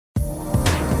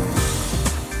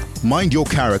Mind Your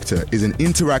Character is an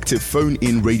interactive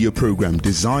phone-in radio program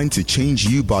designed to change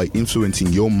you by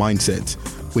influencing your mindset.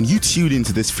 When you tune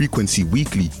into this frequency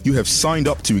weekly, you have signed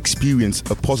up to experience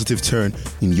a positive turn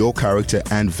in your character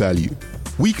and value.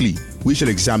 Weekly, we shall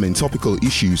examine topical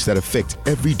issues that affect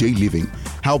everyday living,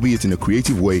 howbeit in a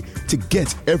creative way to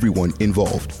get everyone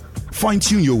involved.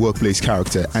 Fine-tune your workplace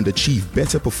character and achieve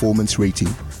better performance rating.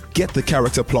 Get the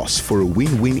Character Plus for a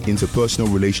win-win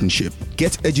interpersonal relationship.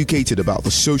 Get educated about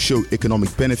the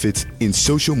socio-economic benefits in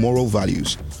social moral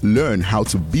values. Learn how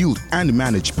to build and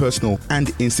manage personal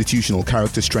and institutional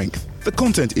character strength. The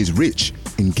content is rich,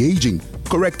 engaging,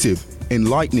 corrective,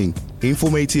 enlightening,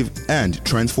 informative, and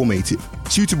transformative.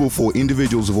 Suitable for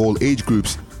individuals of all age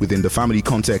groups within the family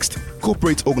context,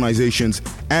 corporate organizations,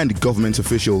 and government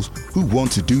officials who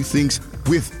want to do things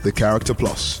with the Character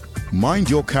Plus. Mind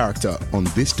Your Character on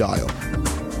this dial.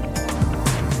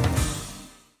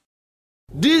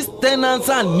 These tenants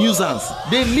and nuisance,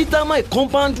 they litter my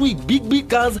compound with big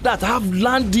cars that have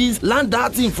land this, land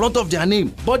that in front of their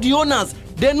name. But the owners,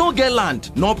 they no get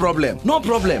land. No problem.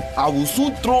 I will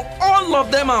soon throw all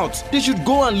of them out. They should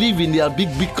go and live in their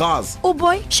big cars. Oh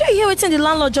boy, sure you hear what's in the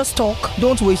landlord just talk?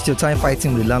 Don't waste your time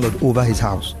fighting with the landlord over his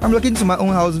house. I'm looking to my own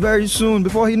house very soon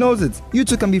before he knows it. You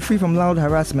too can be free from loud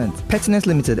harassment. Pettiness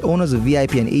Limited, owners of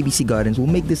VIP and ABC Gardens, will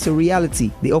make this a reality.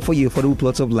 They offer you affordable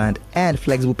plots of land and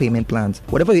flexible payment plans.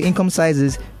 Whatever your income size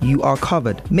is, you are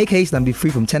covered. Make haste and be free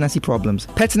from tenancy problems.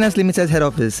 Pettiness Limited's head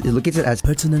office is located at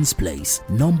Pertinence Place,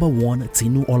 number 1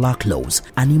 Tinu Ola Close,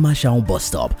 Anima Shaun Bus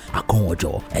Stop,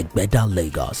 Akonwojo, Egbeda,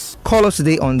 Lagos. Call us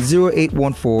today on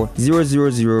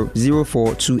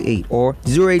 0814-000-0428 or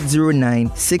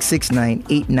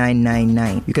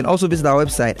 0809-669-8999. You can also visit our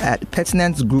website at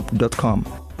petinancegroup.com.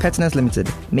 Pettinance Limited,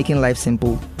 making life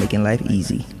simple, making life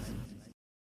easy.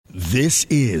 This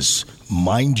is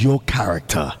Mind Your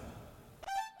Character.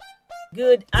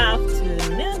 Good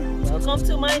afternoon. Welcome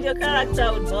to Mind Your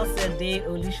Character with Bosede,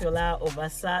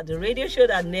 Olusola-Obasa, the radio show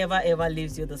that never ever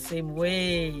leaves you the same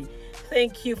way.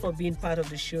 Thank you for being part of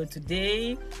the show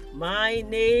today. My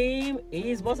name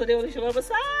is Bosede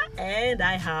Olusola-Obasa, and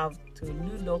I have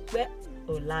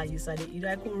Olusola-Obasa.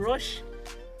 I could rush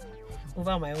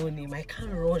over my own name. I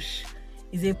can't rush.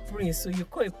 He's a prince, so you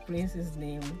call a prince's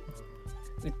name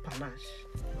with panache.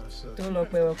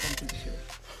 Tolulope, welcome to the show.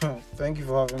 Thank you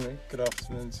for having me. Good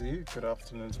afternoon to you. Good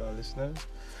afternoon to our listeners.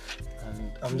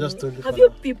 And I'm just totally. Have you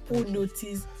people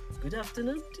noticed? Good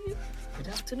afternoon to you. Good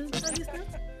afternoon to our listeners.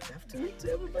 Good afternoon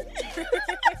to everybody.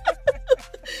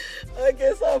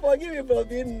 Okay, so forgive me for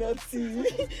being naughty.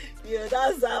 Yeah,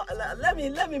 that's how. Let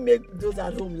me make those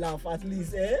at home laugh at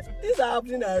least. These are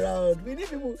happening around. We need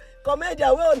people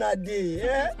comedian way on a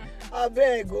day. I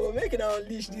beg go make it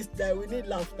unleash this time. We need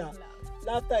laughter.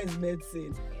 Laughter is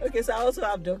medicine. Okay, so I also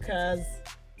have Dorcas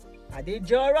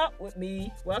Adejora with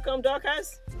me. Welcome,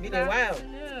 Dorcas. Been a while. Good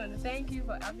afternoon. Thank you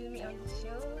for having me on the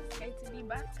show. It's great to be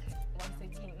back once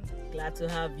again. Glad to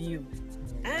have you.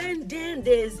 And then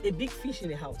there's a big fish in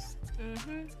the house.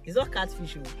 Mm-hmm. It's not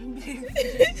catfish. Because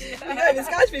if it's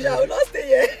catfish, I will not stay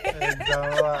here.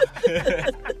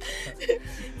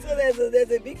 So there's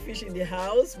a big fish in the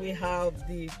house. We have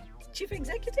the Chief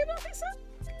Executive Officer,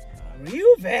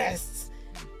 Real Vest.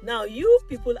 Now, you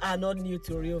people are not new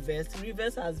to Real Vest. Real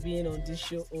Vest has been on this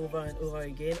show over and over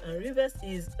again, and Real Vest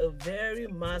is a very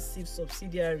massive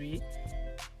subsidiary,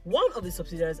 one of the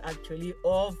subsidiaries actually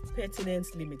of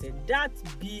Pertinence Limited, that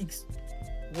big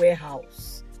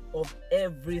warehouse of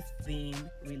everything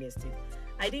real estate.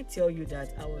 I did tell you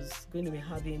that I was going to be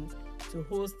having to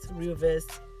host Real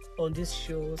Vest on this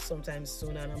show sometime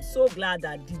soon, and I'm so glad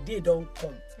that the day don't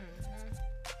come.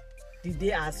 The day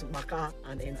has waka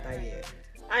and enter here.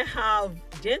 I have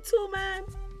gentleman,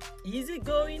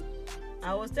 easygoing.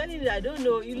 I was telling you, I don't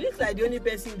know. You look like the only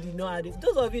person you did not add it.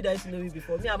 Those of you that used to know me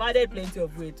before, me, I've added plenty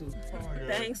of weight too.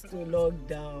 Thanks to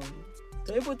lockdown.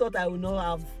 So people thought I will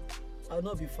not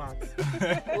be fat.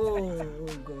 oh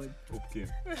God.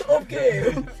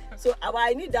 Okay. So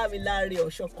I need that Milari or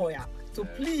Shokoya to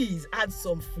please add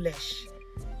some flesh.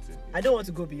 I don't want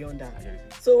to go beyond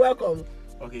that. So welcome.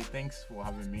 Okay, thanks for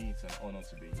having me. It's an honor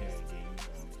to be here again.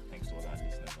 Thanks to all our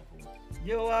listeners at home.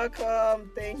 You're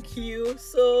welcome. Thank you.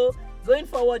 So, going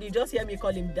forward, you just hear me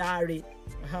call him Dari.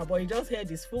 But you just heard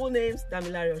his full names,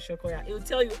 Damilari Oshokoya. It will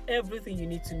tell you everything you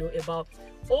need to know about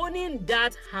owning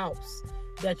that house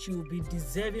that you'll be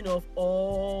deserving of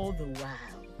all the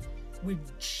while with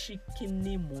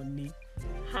chickeny money.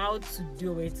 How to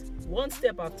do it one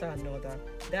step after another.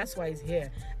 That's why he's here.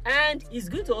 And he's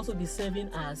going to also be serving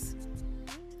as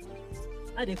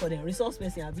how they call them, resource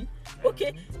person, Abby?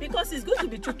 Okay, because he's going to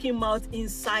be choking mouth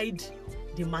inside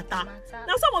the matter.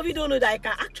 Now, some of you don't know that I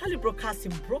can actually broadcast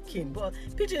in broken, but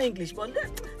pidgin English. But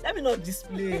let me not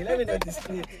display.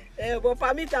 But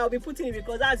permit, I'll be putting it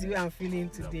because that's the way I'm feeling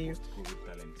today.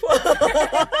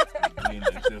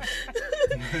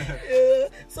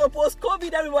 So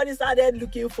post-COVID, everybody started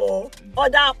looking for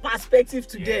other perspective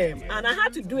to them, and I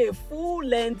had to do a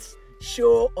full-length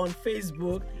show on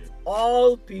Facebook,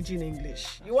 all pidgin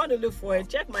English. You want to look for it?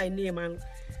 Check my name, and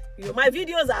my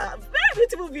videos are very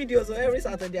beautiful videos. So every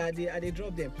Saturday I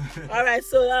drop them. All right,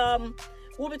 so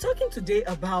we'll be talking today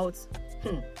about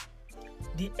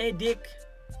the headache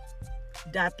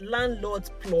that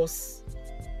landlords plus,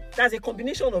 that's a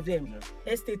combination of them,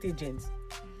 estate agents.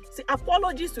 See,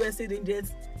 apologies to estate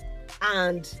agents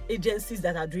and agencies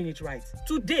that are doing it right.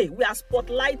 Today, we are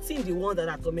spotlighting the ones that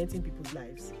are tormenting people's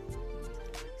lives.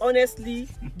 Honestly,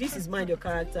 this is Mind Your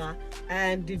Character,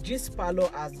 and the gist parlor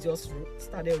has just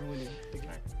started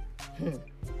rolling.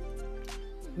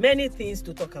 Many things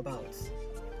to talk about.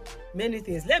 Many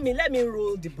things. Let me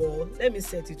roll the ball. Let me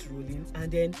set it rolling,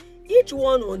 and then each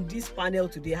one on this panel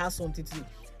today has something to do.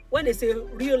 When they say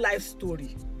real life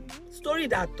story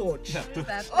that touch,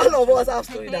 all of us have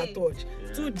story that touch.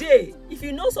 Today, if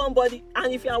you know somebody,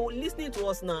 and if you are listening to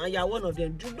us now and you are one of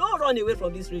them, don't run away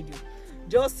from this radio.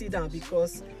 Just sit down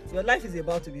because your life is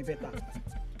about to be better.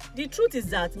 The truth is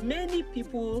that many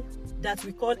people that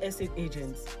we call estate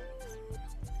agents,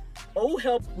 or who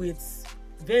help with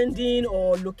vending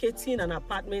or locating an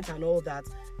apartment and all that,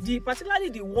 particularly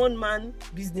the one-man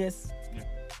business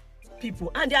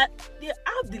people, and they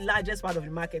have the largest part of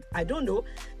the market. I don't know,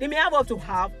 they may have up to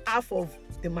half of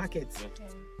the market,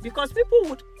 because people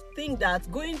would think that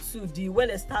going to the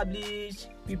well-established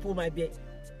people might be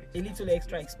a little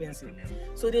extra expensive,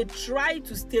 so they try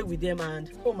to stay with them,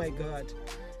 and oh my god,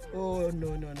 oh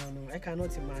no, I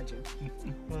cannot imagine.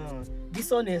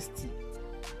 Dishonesty.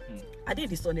 Are they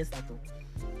dishonest at all?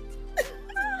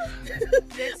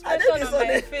 The expression on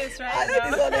my face right now. Are they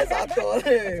dishonest at all?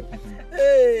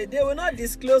 Hey, they will not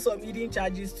disclose some hidden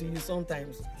charges to you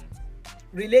sometimes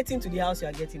relating to the house you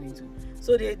are getting into.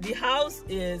 So the house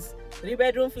is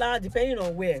 3-bedroom flat, depending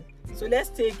on where. So let's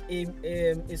take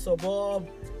a suburb,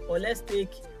 or let's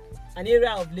take an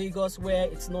area of Lagos where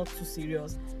it's not too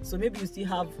serious. So maybe you still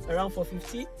have around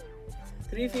 450,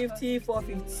 350,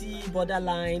 450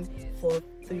 borderline for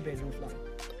 3-bedroom flat.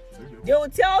 They will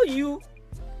tell you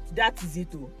that is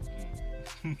it.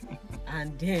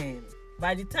 And then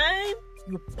by the time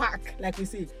you pack, like we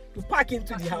say, you pack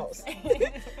into the house,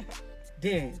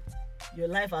 then your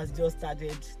life has just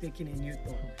started taking a new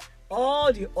turn.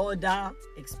 All the other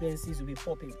expenses will be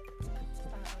popping.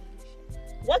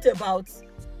 What about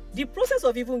the process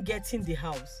of even getting the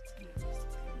house?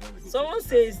 Someone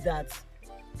says that,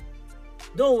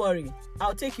 don't worry,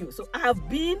 I'll take you. So I have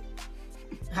been,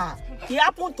 it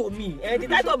happened to me. And the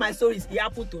title of my story is, it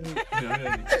happened to me.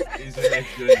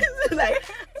 It's like,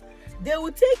 they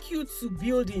will take you to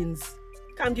buildings.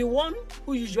 I'm the one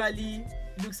who usually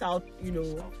looks out,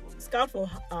 scout for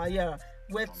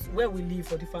where we live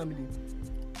for the family.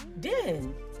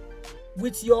 Then,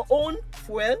 with your own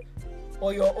fuel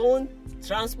or your own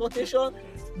transportation,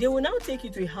 they will now take you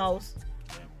to a house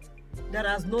that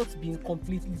has not been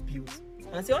completely built,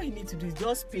 and say all you need to do is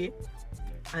just pay,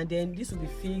 and then this will be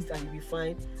fixed and you'll be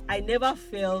fine. I never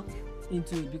fell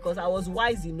into it because I was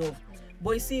wise enough,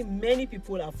 but you see, many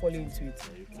people are falling into it.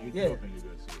 Yeah.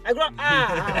 I grew up,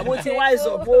 I want to wise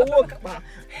up,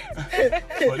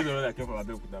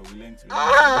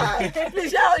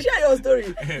 please share your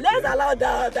story. Let's allow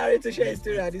Darren to share his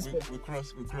story at this point. We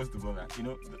cross the border.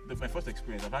 My first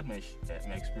experience, I've had my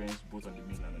experience both on the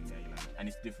mainland and the island, and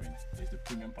it's different. There's the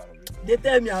premium part of it. They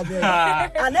tell me about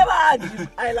I never had the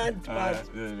island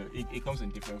part. No. It comes in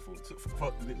different food. So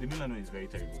for the mainland is very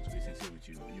terrible, to be sincere with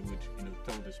you. You would,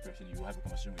 tell this person, you will have a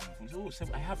conversation with them. So,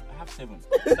 I have 7.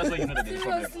 That's why you know that there's a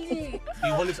problem. They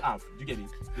always have. Do you get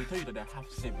it? They tell you that I have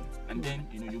 7, and then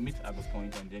you meet at the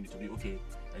point, and then it will be okay.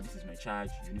 This is my charge.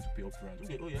 You need to pay up front.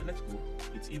 Okay. Oh yeah, let's go.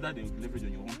 It's either they leverage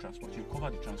on your own transport. You cover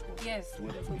the transport. Yes. To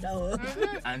where they're going.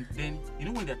 And then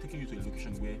when they're taking you to a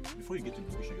location where before you get to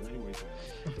the location, you're already worried for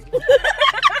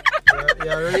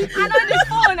and on the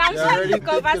phone, I'm sure the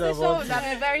conversations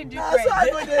are very different.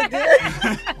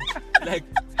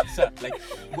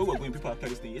 Where we're going, people are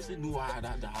telling us, you say, no,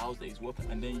 the house that is worth,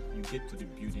 and then you get to the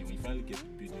building. When you finally get to the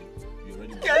building, you're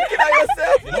already worried. You're looking at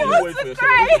yourself. You're not worried for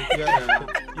yourself.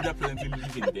 You're presently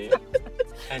living there.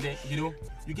 And then,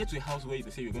 you get to a house where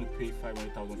they say you're going to pay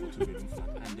 500,000 for 2-bedroom flat,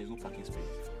 and there's no parking space.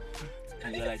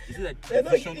 And you're like, is it like They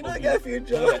don't get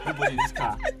future. Like nobody in this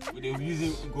car. They were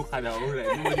using go-kart or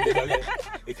like nobody is like,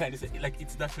 they kind of say, like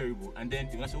it's that terrible. And then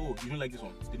they say, oh, you don't like this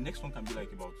one. The next one can be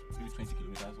like about maybe 20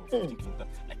 kilometers or 15 kilometers,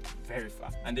 like very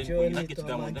far. And then when you not get to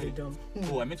that one,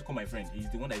 I meant to call my friend. He's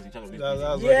the one that is in charge of this.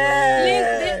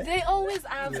 They always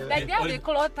have like they have a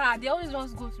clutter. They always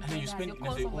want to go to. And then you spend,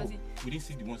 we didn't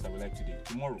see the ones that we like today.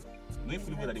 Tomorrow, knowing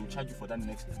fully well that they will charge you for that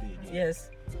next day again. Yes.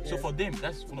 So for them,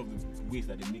 that's one of the ways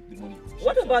that they make the money.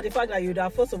 What about the fact that you'd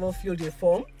have first of all filled a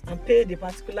form and paid the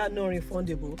particular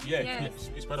non-refundable? Yeah,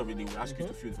 it's part of it. They will ask you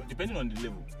to fill it, but depending on the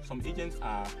level, some agents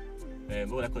are. What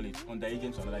would I call it? Under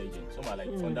agents or another agent. Some are like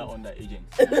under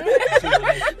agents. So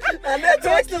like,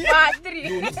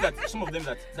 you will notice that some of them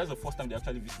that's the first time they're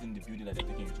actually visiting the building that they're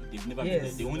taking you to. They've never been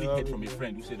there. They only heard from a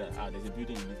friend who said that there's a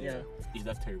building in this area. Is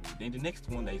that terrible? Then the next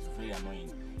one that is very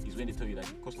annoying is when they tell you that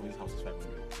the cost of this house is 500.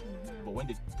 But when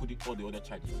they put all the other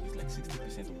charges, it's like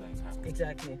 60% of that entire.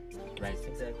 Exactly. Right.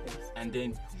 Exactly. And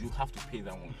then you have to pay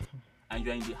that one. And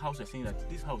you're in the house, you're saying that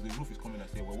this house, the roof is coming and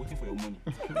saying, we're waiting for your money.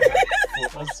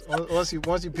 Once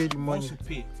you pay the money, once you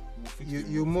pay, we'll fix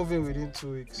you move in within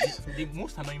 2 weeks. The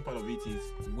most annoying part of it is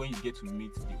when you get to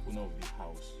meet the owner of the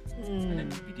house and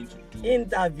then you begin to do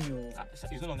interview.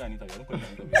 It's no longer an interview. I don't call it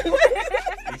an interview.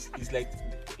 It's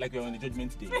like we're on the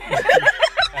judgment day.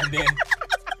 And then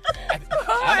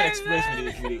I have an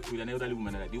experience with an elderly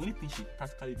woman that the only thing she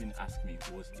practically didn't ask me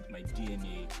was my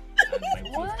DNA and my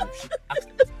blood group. She asked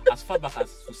as far back as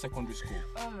to secondary school.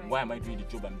 Why am I doing the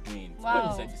job I'm doing? Why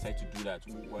did I decide to do that?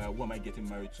 Who am I getting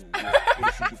married to?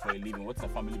 What should I do for a living? What's her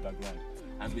family background?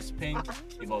 And we spent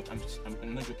about,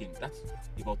 I'm not joking, that's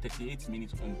about 38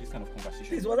 minutes on this kind of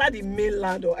conversation. Was that the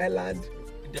mainland or island?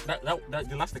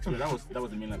 The last experience, that was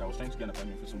the mainland. I was trying to get an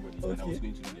appointment for somebody and I was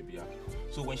going to do the BR.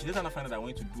 So when she didn't find out that I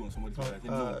wanted to do on somebody's I said,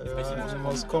 no, the person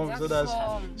must come. So that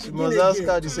she must ask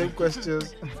her the same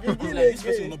questions. Like, this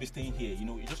person will not be staying here,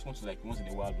 you just want to like once in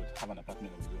a while but have an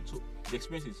apartment of his own. So the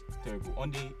experience is terrible.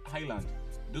 On the Highland,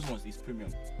 those ones is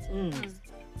premium.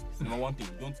 Number one thing,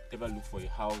 don't ever look for a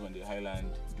house on the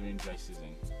Highland during dry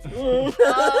season.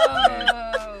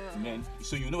 Man,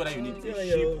 so you know whether you need a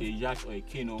ship, a yacht, or a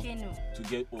canoe to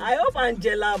get over. I hope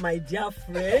Angela, my dear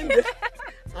friend,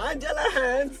 Angela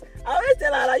Hands, I always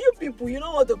tell her that you people, you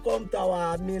don't want to come to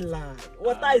our mainland.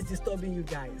 Water is disturbing you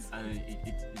guys. And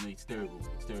it's terrible.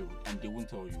 It's terrible. And they won't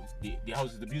tell you. The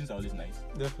houses, the buildings are always nice.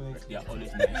 Definitely. They are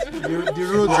always nice. The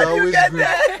roads are always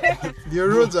good. The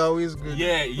roads are always good.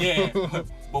 Yeah.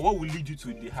 But what will lead you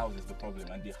to the house is the problem,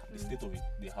 and the state of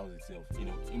the house itself.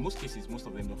 In most cases, most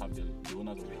of them don't have the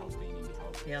owners of the house staying in the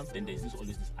house. Yeah. Then there's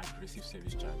always this aggressive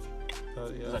service charge.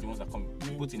 Those are the ones that come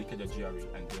put in a Keja GRA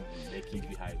and then like leave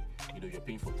behind. You're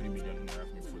paying for 3 million naira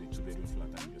for the 2-bedroom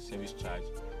flat, and your service charge,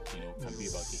 can be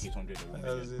about 800 or 1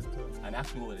 million. And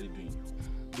ask me what are they doing.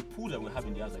 The pool that we have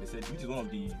in the house, like I said, which is one of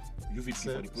the UVP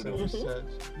for the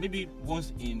product. Maybe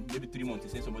once in 3 months,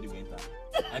 they say somebody went there,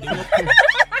 and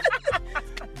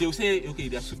they will say, okay,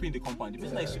 they are sweeping the compound. The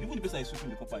person that is sweeping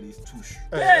the compound is tush.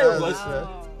 Because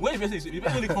when the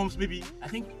person only comes maybe, I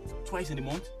think, twice in the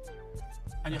month,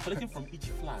 and you're collecting from each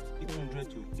flat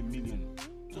 800 to 1 million.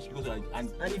 Just because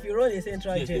and if you run a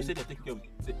central jail, they say they're taking care of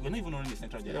it. We're not even running a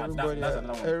central jail. That's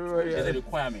another one. There's a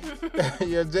requirement.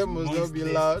 Your jail must not be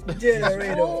loud.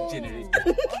 Generator. Awesome.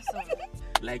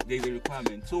 Like there's a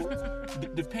requirement. So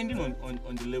depending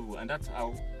on the level, and that's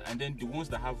how. And then the ones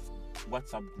that have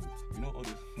WhatsApp group, all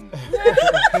those.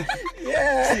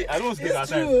 Yeah. See, I don't speak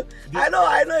it's true. I know.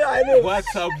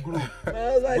 WhatsApp group.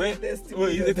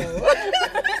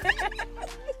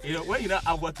 When you don't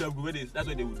have WhatsApp group, that's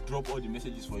where they will drop all the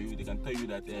messages for you. They can tell you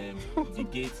that the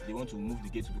gates, they want to move the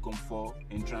gate to become 4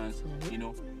 entrance,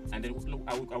 And then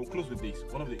I will close with this.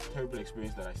 One of the terrible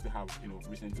experiences that I still have,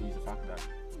 recently is the fact that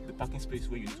the parking space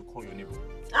where you need to call your neighbor.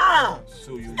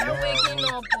 So you waking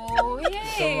up,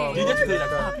 yeah. They get to tell you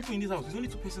that people in this house, there's only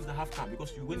 2 persons that have car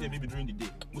because you went there maybe during the day.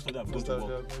 Most of them have gone to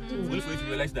work. Only for you to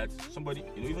realize that somebody,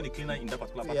 even the cleaner in that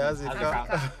particular apartment has a car.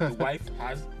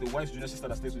 The wife's junior sister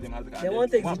that stays with them has a car. They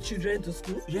won't take the children to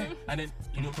school. Yeah, and then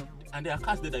and there are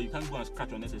cars there that you can't go and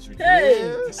scratch unnecessarily.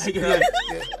 Hey!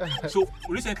 So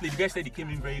recently the guy said he came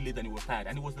in very late and he was tired,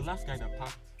 and he was the last guy that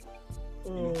parked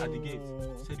at the gate.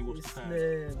 He said he was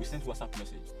tired. We sent WhatsApp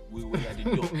message. We were at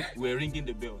the door. We were ringing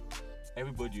the bell.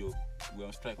 Everybody were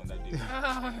on strike on that day.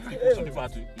 Some people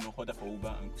had to order for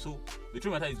Uber. And so the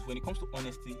truth matter is, when it comes to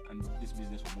honesty and this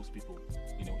business for most people,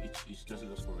 it's just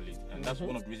correlate. And that's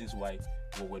one of the reasons why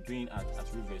what we're doing at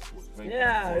Rivers was very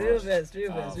important.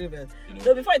 Rivers.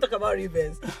 So before I talk about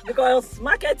Rivers, because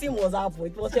marketing was up,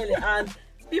 it was really, and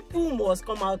people must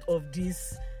come out of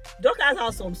this. Dorcas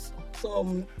has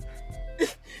some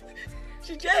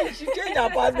She changed her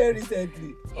apartment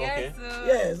recently. Yes.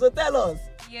 Yeah, so tell us.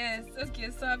 Yes, okay.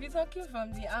 So I'll be talking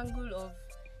from the angle of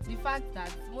the fact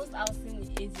that most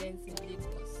housing agents in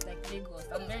Lagos, like Lagos,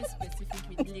 I'm very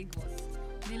specific with Lagos,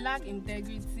 they lack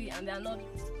integrity and they are not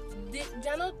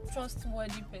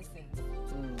trustworthy persons.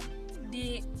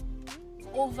 They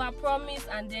overpromise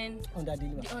and then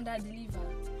Underdeliver. they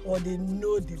underdeliver. Or they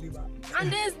no deliver.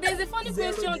 And there's a funny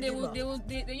Zero question deliver.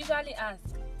 they usually ask.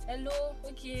 Hello,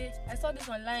 okay, I saw this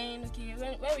online. Okay,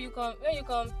 when will you come? When you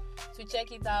come to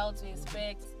check it out, to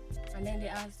inspect, and then they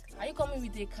ask, are you coming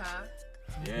with a car?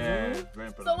 Yeah, very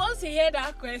important. So once you hear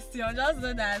that question, just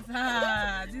know that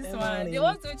this one they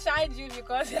want to charge you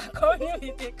because you are coming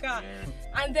with a car.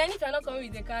 Yeah. And then if you're not coming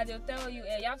with a car, they'll tell you,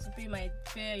 you have to pay my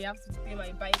fare, you have to pay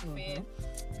my bike fare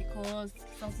because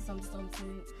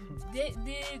something. They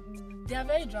are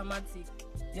very dramatic.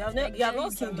 You have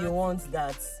not seen the ones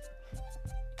that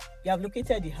you have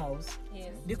located the house.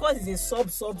 Yes. Because it's a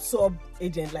sub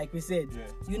agent, like we said. Yeah.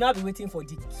 You now be waiting for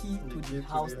the key to the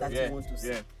house that you want to see.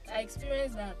 Yeah. I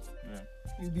experienced that. Yeah.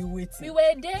 You'll be waiting. We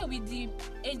were there with the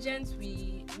agents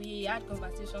we had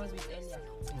conversations with earlier.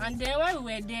 And then when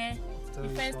we were there, the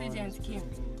first agent came,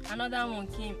 another one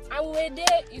came, and we were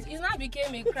there. It now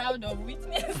became a crowd of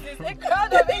witnesses, a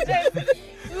crowd of agents.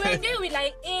 We were there with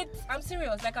like 8. I'm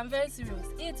serious, like I'm very serious.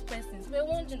 8 persons. We're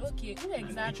wondering, okay, who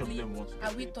exactly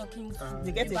are we talking to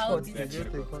they get about this?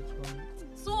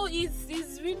 So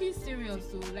it's really serious.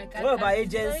 So like, what about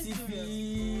agency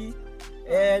fee?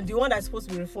 The one that's supposed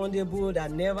to be refundable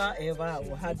that never ever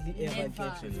or hardly ever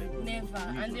get. Never.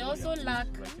 And they also lack.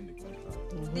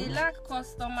 They lack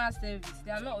customer service.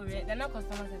 They're not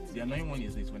customer service. The annoying one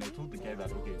is this: when I told the guy that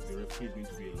the referee is going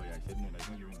to be a lawyer, I said no, that's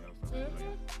not giving the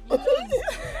house.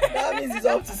 That means it's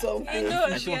up to something. I know.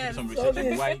 I still want some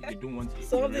research why they don't want the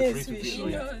referee to be a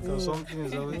lawyer. Because something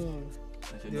is always.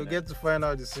 You'll get to find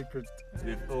out the secret.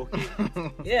 Okay.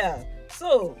 Yeah.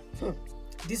 So,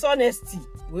 dishonesty.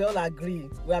 We all agree.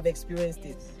 We have experienced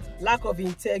it. Lack of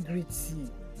integrity.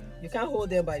 You can't hold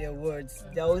them by their words.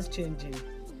 They're always changing.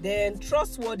 Then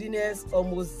trustworthiness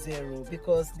almost zero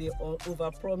because they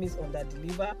overpromise,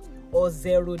 underdeliver, or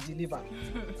zero deliver.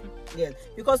 Yes,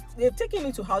 because they've taken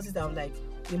me to houses that I'm like,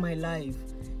 in my life,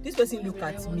 this person look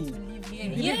at me. You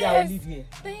believe that I will live here?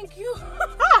 Thank you.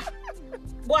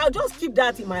 But I'll just keep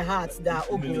that in my heart that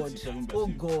oh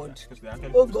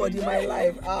God in my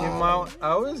life. I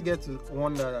always get to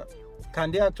wonder, can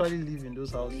they actually live in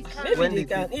those houses? Maybe they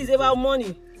can. It's about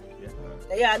money.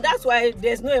 Yeah, and that's why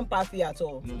there's no empathy at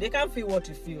all. They can't feel what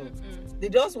you feel. They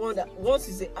just want that once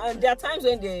you say, and there are times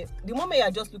when the moment you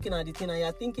are just looking at the thing and you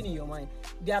are thinking in your mind,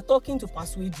 they are talking to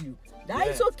persuade you. That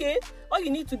is okay. All you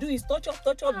need to do is touch up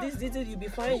this, you'll be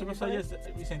fine. Yes,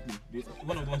 recently,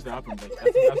 one of the ones that happened, like,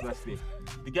 I think that's last day.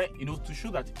 The guy, to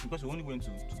show that, because we only went to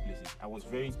 2 places, I was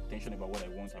very intentional about what I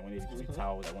want. I wanted it to be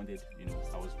towels, I wanted,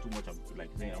 I was too much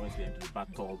like saying I wanted it to be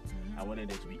bathtub, I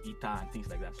wanted it to be heater and things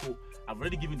like that. So I've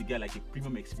already given the guy like a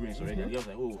premium experience already. And he was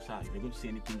like, oh, sir, if you're going to see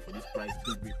anything for this price, it's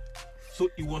going to be. So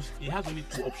he has only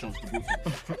 2 options to go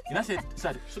to. And I said,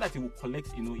 sir, so that he will collect,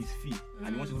 his fee. And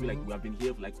he wants it to be like, we have been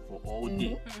here for all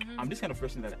day. I'm this kind of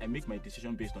person that I make my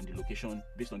decision based on the location,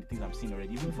 based on the things I'm seeing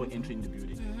already, even before entering the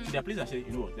building. So there are places I say,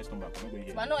 you know what, let's come back. I'm not going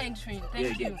here. We're not entering.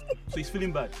 Thank you. So he's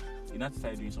feeling bad. He now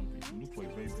started doing something. We look for a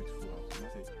very beautiful house. And I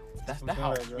said, that's that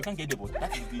house. We can't get there, but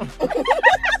that is the.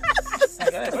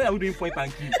 Why are we doing point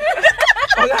and kill?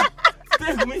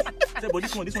 But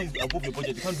this one is above your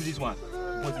budget. You can't do this one.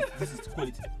 But this is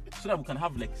quality. So that we can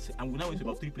have and we now went to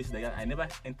about 3 places that I never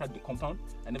entered the compound.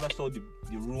 I never saw the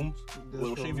rooms. We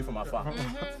were showing me from afar.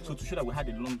 So to show that we had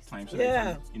a long time. So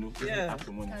that we can, ask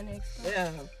for money.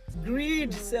 Yeah.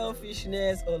 Greed,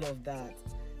 selfishness, all of that.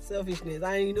 Selfishness.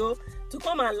 And to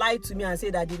come and lie to me and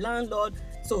say that the landlord.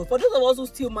 So for those of us who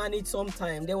still manage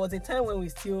sometime, there was a time when we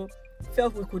still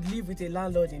felt we could live with a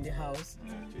landlord in the house.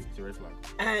 It's a red flag.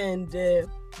 And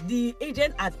the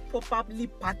agent had properly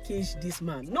packaged this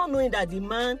man, not knowing that the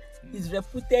man is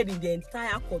reputed in the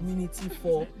entire community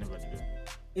for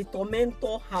a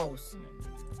tormentor house.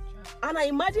 And I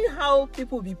imagine how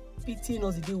people will be pitying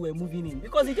us the day we were moving in.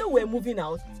 Because the day we were moving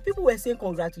out, people were saying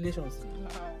congratulations.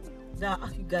 That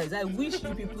you guys, I wish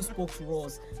you people spoke to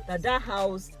us that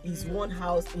house is one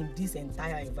house in this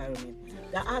entire environment.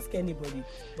 That ask anybody,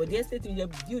 but the estate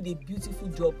agent did a beautiful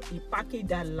job. He packaged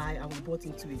that lie and we got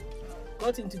into it.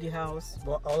 Got into the house.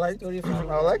 But I would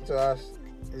like to ask,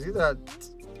 is it that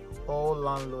all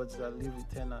landlords that live with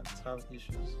tenants have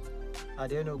issues? Are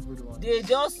there no good ones? They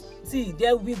just see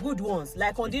there will be good ones.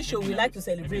 Like on this show, we like to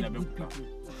celebrate good people.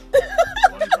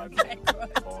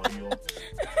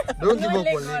 Don't give up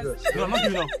on Lagos. No, I'm not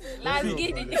giving up. Let's See,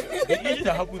 get it. the issue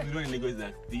that happened in Lagos is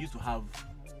that they used to have,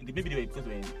 maybe they were because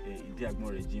they were in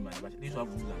Diagno regime, and they used to have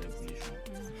rules and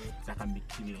regulations that can be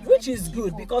killing. Which is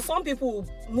good because some people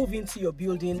move into your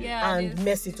building and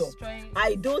mess it up.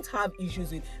 I don't have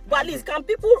issues with, but at least can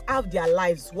people have their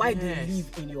lives while they live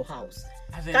in your house?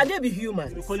 Can they be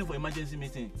human? You're calling for emergency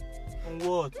meeting. On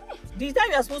what? The time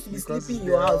you're supposed to be sleeping in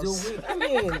your house, you'll wait. I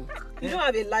mean, you don't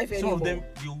have a life anymore. Some of them,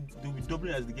 they'll be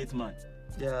doubling as the gate man.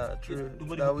 Yeah, true.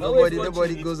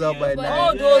 Nobody goes out by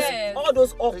night. All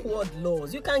those awkward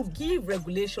laws. You can give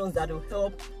regulations that will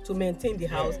help to maintain the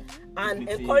house and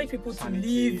encourage people to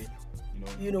live,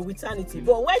 with sanity.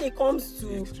 But when it comes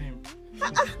to,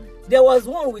 there was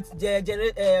one with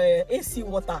the AC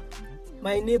water.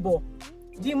 My neighbor,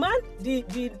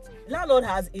 the landlord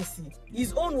has AC.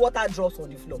 His own water drops on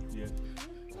the floor. Yeah.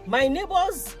 My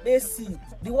neighbor's AC,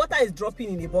 the water is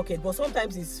dropping in a bucket, but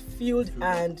sometimes it's filled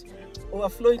and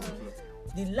overflowing.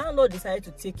 The landlord decided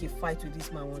to take a fight with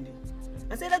this man one day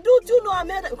and said, "Don't you know I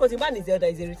made that?" Because the man is there, that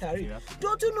is a retiree. Yeah.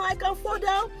 "Don't you know I can fall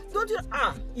down? Don't you?"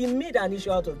 He made an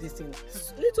issue out of this thing.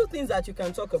 Little things that you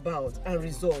can talk about and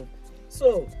resolve.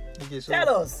 So tell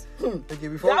us. You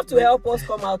have to help us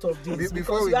come out of this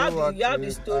because you have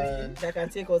the story that can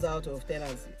take us out of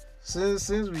tenancy. Since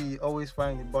we always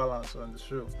find the balance on the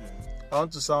show, I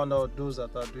want to sound out those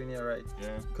that are doing it right.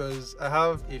 Because I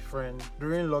have a friend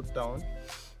during lockdown,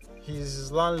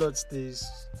 his landlord stays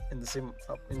in the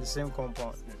same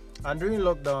compound, and during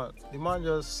lockdown, the man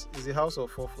is a house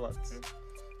of 4 flats.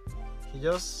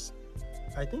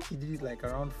 I think he did it like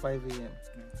around 5 a.m.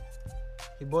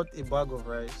 He bought a bag of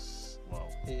rice. Wow.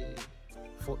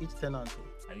 For each tenant,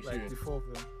 like the 4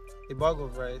 of them, a bag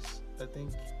of rice. I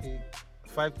think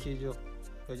 5 kg of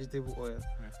vegetable oil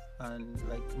and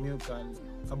like milk and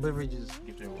beverages.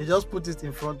 He just put it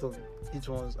in front of each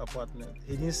one's apartment.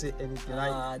 He didn't say anything.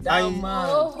 And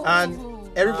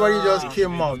everybody just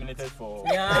came out.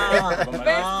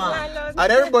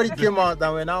 And everybody came out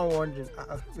and we're now wondering,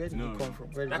 where did he come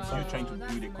from? That's you trying to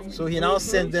build a community. So he now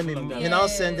sent them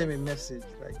a message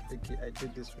like, okay, I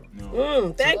did this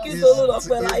one. Thank you,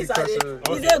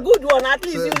 Olusola-Obasa. It's a good one. At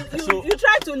least you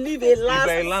try to leave a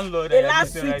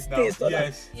last sweet taste on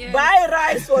it. Buy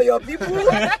rice for your people.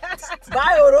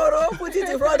 Buy ororo, put it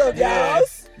in front of their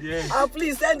house. And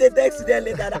please send a text to them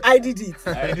later. I did it.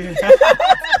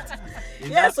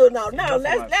 So now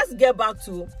let's get back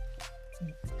to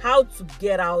how to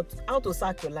get out, how to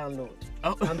sack your landlord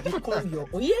and become your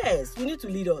own. Yes, you need to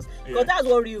lead us because that's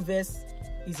what RealVest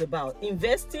is about.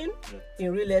 Investing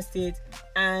in real estate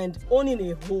and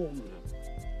owning a home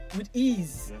with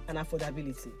ease and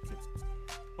affordability.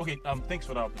 Okay, thanks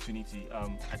for the opportunity.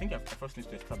 I think I first need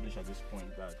to establish at this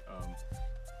point that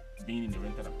being in a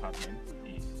rented apartment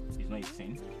is not a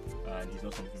sin and it's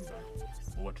not something bad.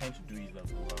 What we're trying to do is that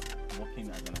we're working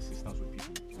as an assistance with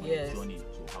people on a journey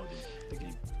to how they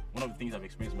live. One of the things I've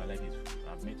experienced in my life is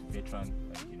I've met veteran,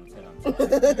 tenants,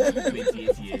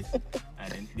 28 years,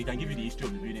 and then they can give you the history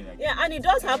of the building. And it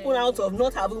does happen out of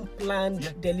not having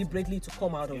planned deliberately to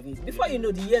come out of it. Before you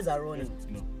know, the years are running.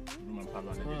 Room and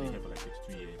parlor, and then they've been here for like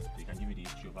 32 years. They can give you the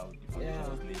history of how the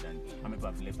foundation was laid and how many people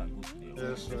have left and go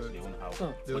to their own house.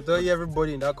 They'll tell you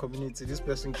everybody in that community, this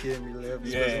person came, he left,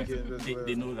 this person came.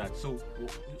 They know that. So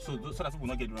that people will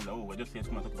not get around that, we're just here to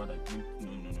come and talk about that.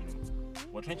 No.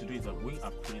 What we're trying to do is that we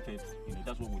have created,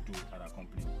 that's what we do at our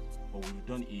company. What we've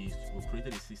done is we've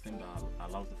created a system that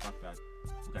allows the fact that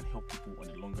we can help people on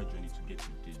a longer journey to get to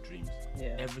their dreams.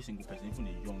 Every single person, even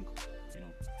a young,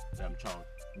 child,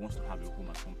 wants to have a home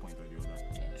at some point or the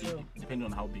other. Depending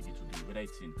on how big it will be, whether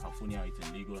it's in California, it's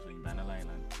in Lagos, or in Banana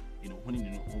Island. Owning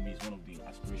a home is one of the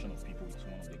aspirations of people. It's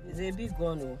one of the goals. It's a big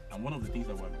one. And one of the things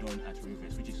that we've done at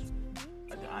RealVest, which is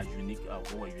unique,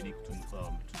 what we're unique to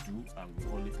do, and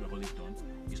we've always done,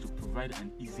 is to provide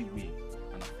an easy way,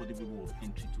 an affordable way of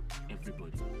entry to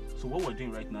everybody. So what we're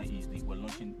doing right now is we've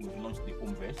launched the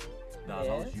Home Vest that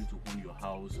allows you to own your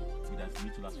house with as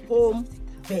little as 50. Home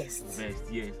Vest.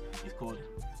 Yes. It's called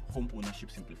Home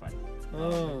Ownership Simplified.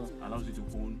 Allows you to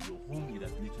own your home with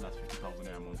as little as 50,000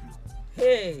 naira monthly.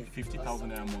 Hey,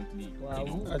 50,000 naira monthly.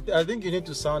 Wow. I think you need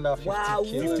to sound out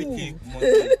 50K monthly.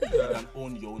 You can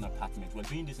own your own apartment. We're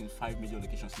doing this in 5 major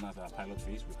locations now as our pilot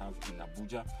phase. We have in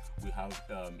Abuja, we have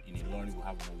in Ilorin, we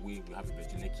have Mowe, we have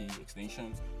Ibejuleki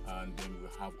extension, and then we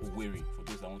have Owerri for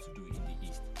those that want to do it in the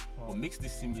east. What makes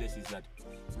this seamless is that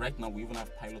right now we even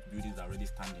have pilot buildings that are already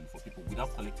standing for people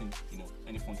without collecting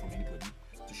any fund from anybody,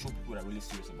 to show people that are really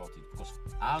serious about it. Because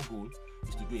our goal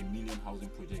is to do 1 million housing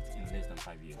projects in less than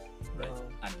 5 years, right?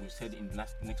 And we said in the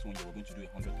next 1 year we're going to do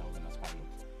 100,000 as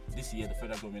pilot. this year the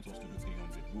federal government wants to do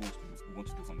 300. We want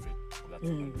to do 100 of that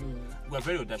 200. We're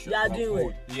very audacious.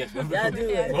 Yes, we're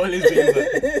always doing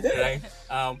that, right?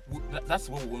 That's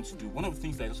what we want to do. One of the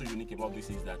things that is also unique about this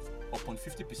is that upon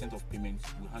 50% of payments,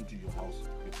 we hand you your house,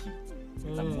 your key.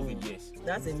 You can move in, yes.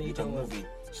 That's a major one.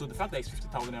 So the fact that it's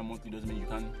 50,000 a month doesn't mean you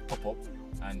can top up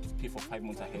and pay for 5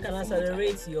 months ahead. You can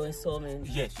accelerate your installment.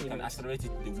 Yes, you can accelerate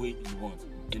it the way you want.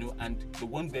 And the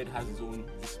one bed has its own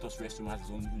visitor's restroom, has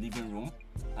its own living room,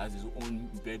 has its own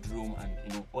bedroom, and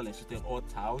all instituted, all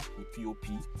tiled with POP,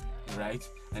 right?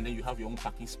 And then you have your own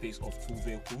parking space of 2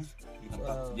 vehicles. You can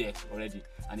park there already.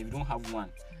 And if you don't have one,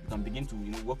 you can begin to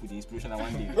work with the inspiration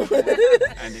one day.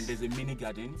 And then there's a mini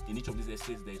garden. In each of these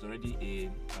estates, there is already a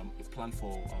plan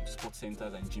for sports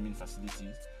centers and gymming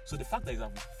facilities. So the fact that it's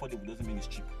affordable doesn't mean it's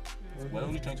cheap. We're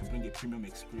only trying to bring a premium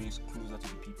experience closer to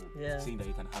the people, saying that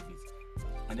you can have it.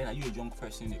 And then, are you a young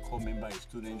person, a core member, a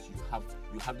student?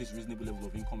 You have this reasonable level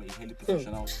of income, a highly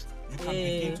professional. You can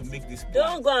begin to make this plan.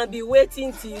 Don't go and be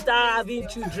waiting till you start having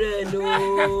children,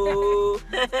 no.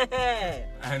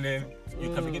 And then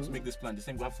you can begin to make this plan. The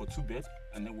same we have for 2 beds,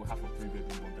 and then we'll have for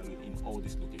 3-bedroom bungalow in all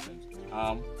these locations.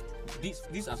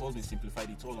 This has all been simplified.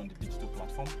 It's all on the digital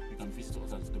platform. You can visit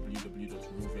us at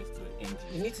www.realvest.ng.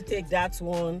 You need to take that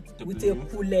one with a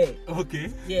puller.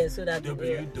 Okay. Yeah, so that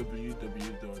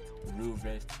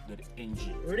www.realvest.ng.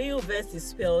 Realvest is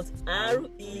spelled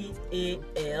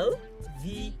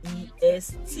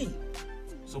REALVEST.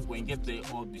 So when you get there,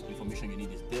 all the information you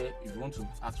need is there. If you want to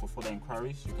ask for further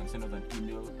inquiries, you can send us an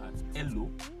email at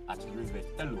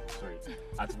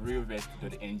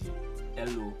hello@realvest.ng.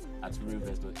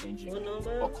 hello@realvest.ng.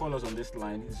 Or call us on this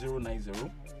line 090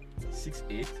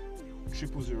 68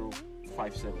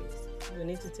 00057. You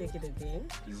need to take it again.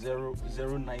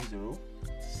 090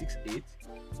 68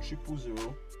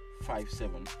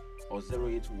 00057 or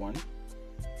 081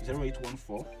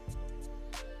 0814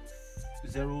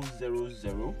 000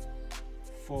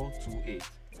 428.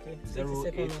 Okay.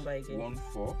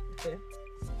 0814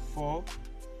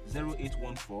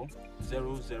 0814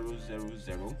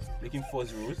 making 4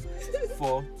 zeros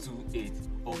 428.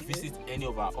 Or visit any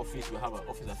of our office. We have an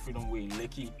office at Freedom Way in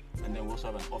Lekki, and then we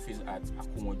also have an office at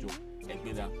Akumojo,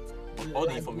 Egbeda. But all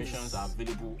the informations are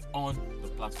available on the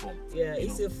platform. Yeah,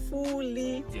 it's a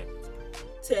fully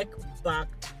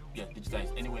tech-backed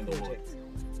digitized anywhere in the world.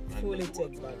 Fully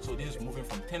tech-backed. So this is moving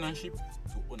from tenantship to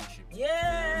ownership.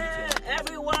 Yeah,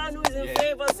 everyone who is in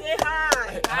favor, say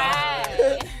hi.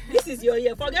 Hi. This is your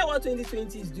year. Forget what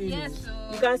 2020 is doing. Yes, so.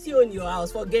 You can see on your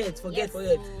house. Forget.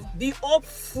 Be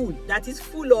hopeful. That is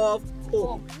full of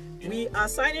hope. We are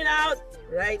signing out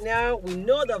right now. We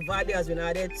know the value has been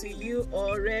added to you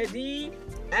already.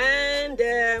 And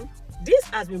this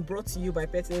has been brought to you by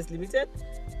Pertinence Limited,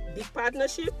 the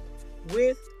partnership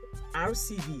with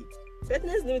RCV.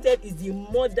 Pertinence Limited is the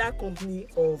mother company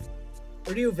of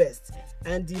Realvest.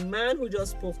 And the man who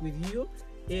just spoke with you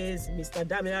is Mr.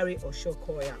 Damilare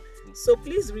Oshokoya. So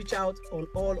please reach out on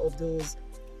all of those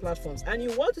platforms. And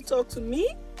you want to talk to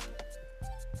me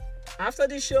after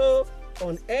the show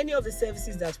on any of the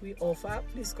services that we offer,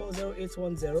 please call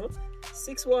 0810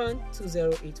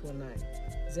 6120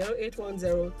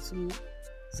 0810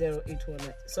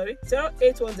 Sorry,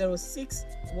 0810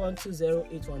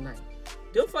 6120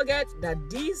 Don't forget that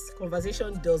this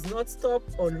conversation does not stop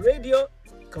on radio,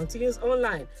 it continues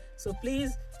online. So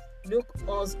please look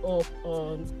us up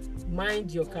on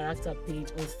Mind Your Character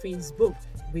page on Facebook.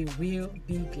 We will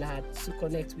be glad to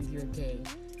connect with you again.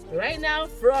 Right now,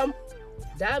 from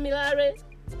Damilare,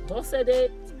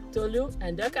 Bosede, Tolu,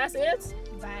 and Dorcas, it's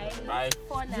bye.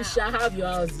 For now. You shall have your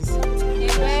houses.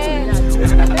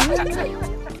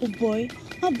 Oh boy,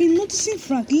 I've been noticing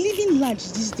Frank living large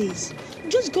these days.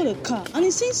 Just got a car and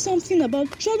he's saying something about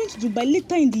traveling to Dubai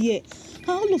later in the year. And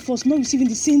all of us not receiving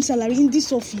the same salary in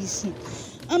this office.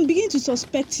 I'm beginning to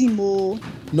suspect him.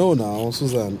 No, now,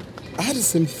 Susan. I had the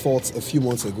same thoughts a few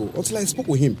months ago until I spoke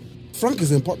with him. Frank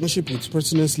is in partnership with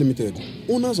Pertinence Limited,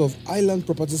 owners of Island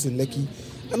Properties in Lekki,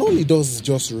 and all he does is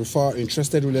just refer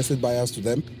interested real estate buyers to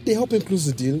them. They help him close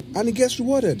the deal and he gets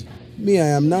rewarded. Me, I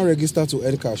am now registered to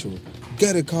earn cash.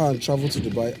 Get a car and travel to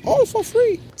Dubai, all for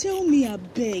free. Tell me, I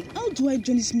beg, how do I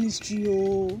join this ministry?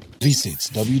 Visit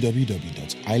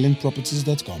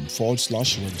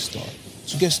www.islandproperties.com/register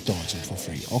to get started for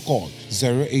free or call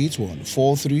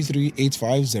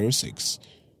 081-433-8506.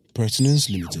 Pertinence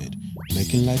Limited.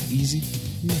 Making life easy,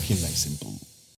 making life simple.